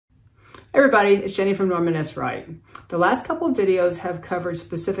Hey everybody, it's Jenny from Norman S. Wright. The last couple of videos have covered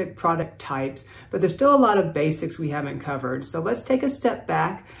specific product types, but there's still a lot of basics we haven't covered. So let's take a step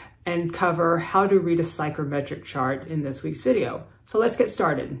back and cover how to read a psychrometric chart in this week's video. So let's get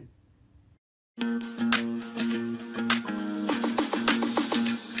started.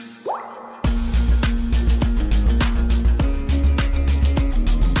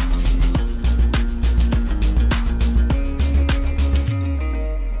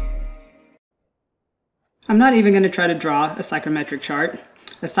 I'm not even going to try to draw a psychrometric chart.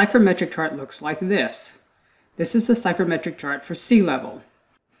 A psychrometric chart looks like this. This is the psychrometric chart for sea level.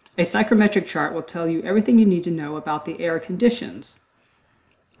 A psychrometric chart will tell you everything you need to know about the air conditions.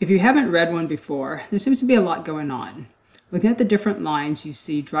 If you haven't read one before, there seems to be a lot going on. Looking at the different lines, you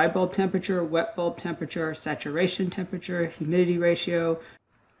see dry bulb temperature, wet bulb temperature, saturation temperature, humidity ratio,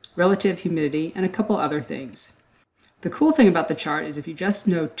 relative humidity, and a couple other things. The cool thing about the chart is if you just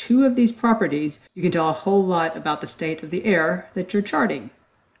know two of these properties, you can tell a whole lot about the state of the air that you're charting.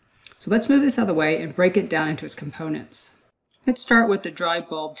 So let's move this out of the way and break it down into its components. Let's start with the dry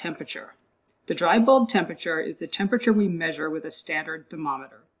bulb temperature. The dry bulb temperature is the temperature we measure with a standard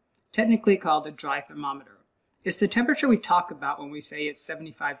thermometer, technically called a dry thermometer. It's the temperature we talk about when we say it's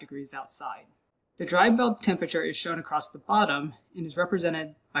 75 degrees outside. The dry bulb temperature is shown across the bottom and is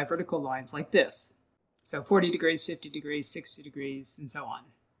represented by vertical lines like this. So 40 degrees, 50 degrees, 60 degrees, and so on.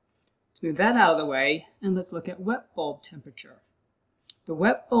 Let's move that out of the way, and let's look at wet bulb temperature. The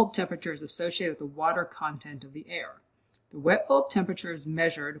wet bulb temperature is associated with the water content of the air. The wet bulb temperature is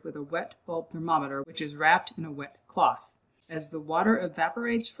measured with a wet bulb thermometer, which is wrapped in a wet cloth. As the water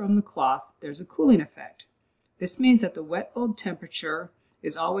evaporates from the cloth, there's a cooling effect. This means that the wet bulb temperature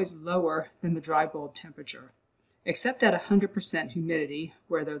is always lower than the dry bulb temperature, except at 100% humidity,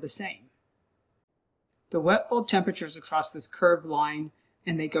 where they're the same. The wet bulb temperature is across this curved line,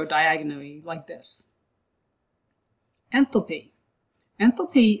 and they go diagonally like this. Enthalpy.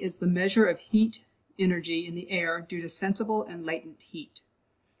 Enthalpy is the measure of heat energy in the air due to sensible and latent heat.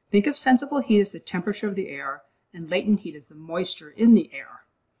 Think of sensible heat as the temperature of the air, and latent heat as the moisture in the air.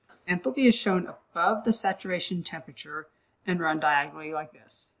 Enthalpy is shown above the saturation temperature and run diagonally like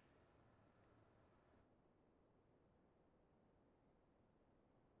this.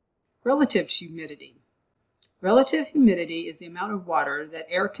 Relative humidity. Relative humidity is the amount of water that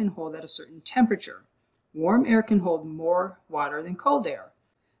air can hold at a certain temperature. Warm air can hold more water than cold air.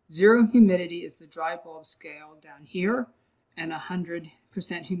 Zero humidity is the dry bulb scale down here, and 100%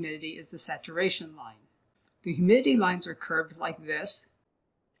 humidity is the saturation line. The humidity lines are curved like this.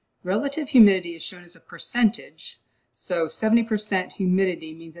 Relative humidity is shown as a percentage, so 70%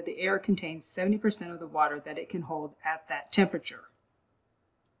 humidity means that the air contains 70% of the water that it can hold at that temperature.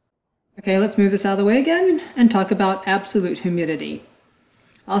 Okay, let's move this out of the way again and talk about absolute humidity,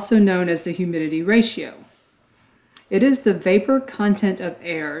 also known as the humidity ratio. It is the vapor content of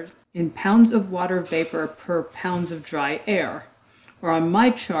air in pounds of water vapor per pounds of dry air, or on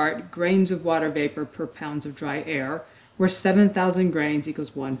my chart, grains of water vapor per pounds of dry air, where 7,000 grains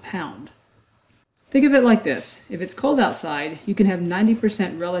equals 1 pound. Think of it like this. If it's cold outside, you can have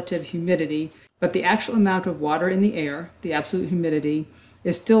 90% relative humidity, but the actual amount of water in the air, the absolute humidity,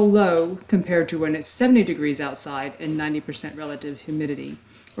 is still low compared to when it's 70 degrees outside and 90% relative humidity,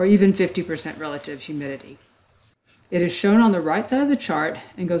 or even 50% relative humidity. It is shown on the right side of the chart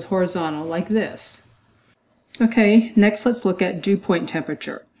and goes horizontal like this. Okay, next let's look at dew point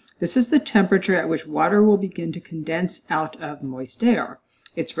temperature. This is the temperature at which water will begin to condense out of moist air.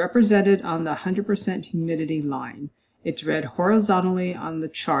 It's represented on the 100% humidity line. It's read horizontally on the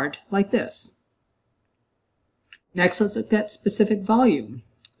chart like this. Next, let's look at specific volume.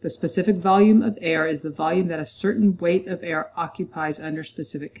 The specific volume of air is the volume that a certain weight of air occupies under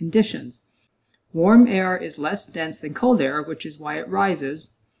specific conditions. Warm air is less dense than cold air, which is why it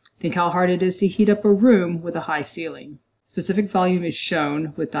rises. Think how hard it is to heat up a room with a high ceiling. Specific volume is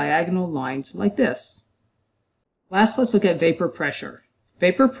shown with diagonal lines like this. Last, let's look at vapor pressure.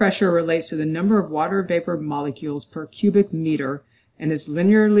 Vapor pressure relates to the number of water vapor molecules per cubic meter and is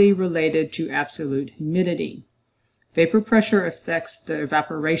linearly related to absolute humidity. Vapor pressure affects the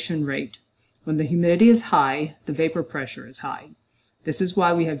evaporation rate. When the humidity is high, the vapor pressure is high. This is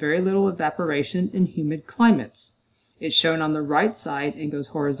why we have very little evaporation in humid climates. It's shown on the right side and goes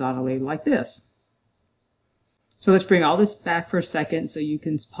horizontally like this. So let's bring all this back for a second so you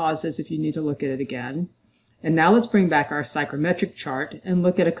can pause this if you need to look at it again. And now let's bring back our psychrometric chart and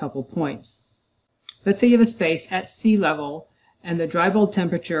look at a couple points. Let's say you have a space at sea level and the dry bulb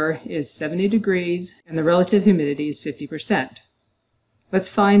temperature is 70 degrees and the relative humidity is 50%. Let's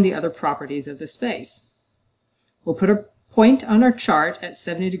find the other properties of the space. We'll put a point on our chart at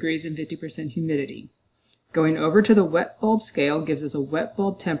 70 degrees and 50% humidity. Going over to the wet bulb scale gives us a wet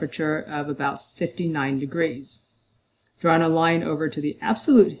bulb temperature of about 59 degrees. Drawing a line over to the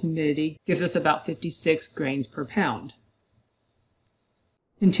absolute humidity gives us about 56 grains per pound.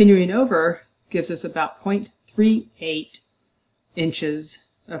 Continuing over gives us about 0.38 inches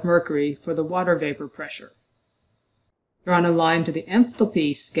of mercury for the water vapor pressure. Drawing a line to the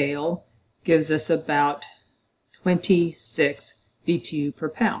enthalpy scale gives us about 26 BTU per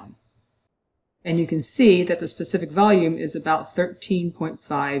pound. And you can see that the specific volume is about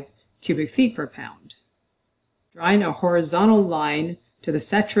 13.5 cubic feet per pound. Drawing a horizontal line to the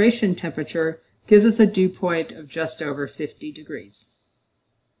saturation temperature gives us a dew point of just over 50 degrees.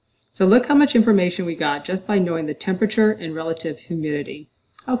 So look how much information we got just by knowing the temperature and relative humidity.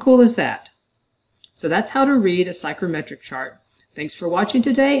 How cool is that? So that's how to read a psychrometric chart. Thanks for watching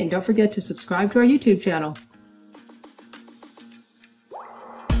today, and don't forget to subscribe to our YouTube channel.